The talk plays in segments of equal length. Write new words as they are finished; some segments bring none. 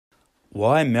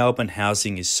Why Melbourne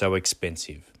housing is so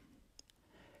expensive.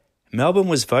 Melbourne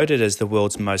was voted as the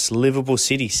world's most livable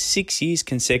city 6 years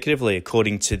consecutively,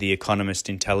 according to the Economist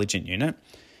Intelligence Unit.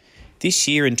 This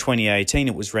year in 2018,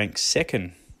 it was ranked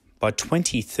second. By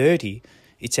 2030,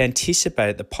 it's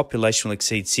anticipated the population will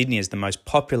exceed Sydney as the most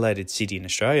populated city in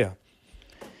Australia.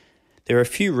 There are a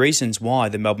few reasons why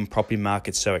the Melbourne property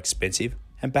market is so expensive,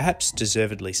 and perhaps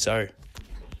deservedly so.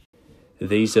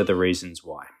 These are the reasons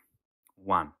why.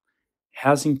 1.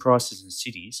 Housing prices in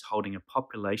cities holding a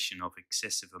population of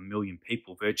excess of 1 million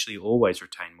people virtually always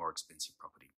retain more expensive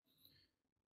property.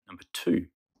 Number 2.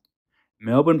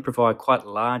 Melbourne provide quite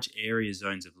large area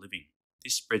zones of living.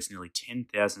 This spreads nearly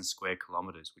 10,000 square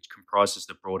kilometres, which comprises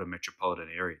the broader metropolitan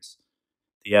areas.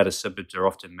 The outer suburbs are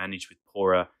often managed with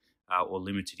poorer or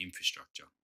limited infrastructure.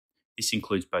 This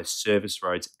includes both service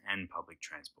roads and public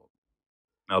transport.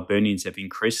 Melburnians have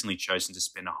increasingly chosen to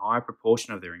spend a higher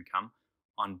proportion of their income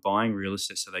on buying real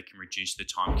estate so they can reduce the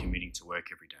time commuting to work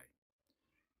every day.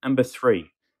 Number 3,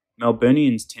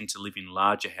 Melburnians tend to live in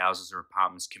larger houses or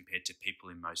apartments compared to people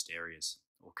in most areas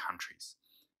or countries.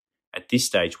 At this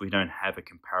stage, we don't have a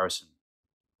comparison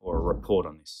or a report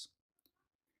on this.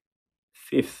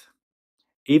 5th,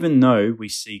 even though we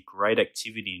see great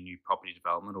activity in new property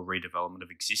development or redevelopment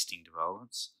of existing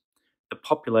developments, the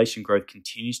population growth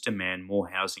continues to demand more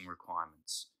housing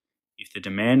requirements. If the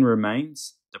demand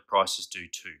remains, the prices do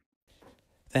too.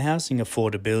 The housing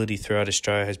affordability throughout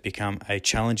Australia has become a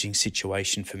challenging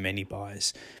situation for many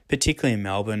buyers, particularly in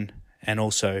Melbourne and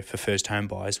also for first home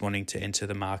buyers wanting to enter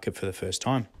the market for the first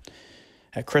time.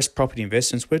 At Crest Property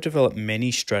Investments, we've developed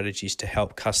many strategies to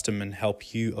help customers and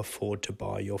help you afford to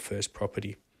buy your first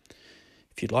property.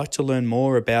 If you'd like to learn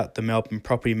more about the Melbourne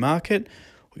property market,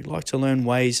 or you'd like to learn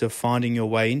ways of finding your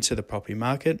way into the property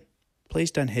market,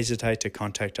 please don't hesitate to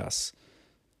contact us.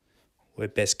 We're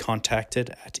best contacted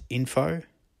at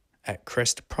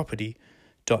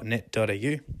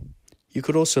info@crestproperty.net.au. You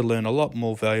could also learn a lot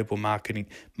more valuable market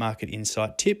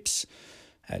insight tips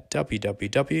at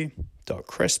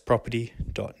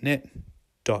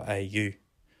www.crestproperty.net.au.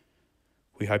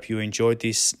 We hope you enjoyed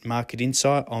this market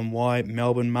insight on why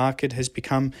Melbourne market has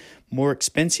become more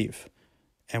expensive,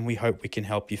 and we hope we can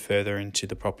help you further into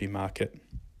the property market.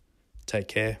 Take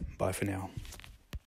care. Bye for now.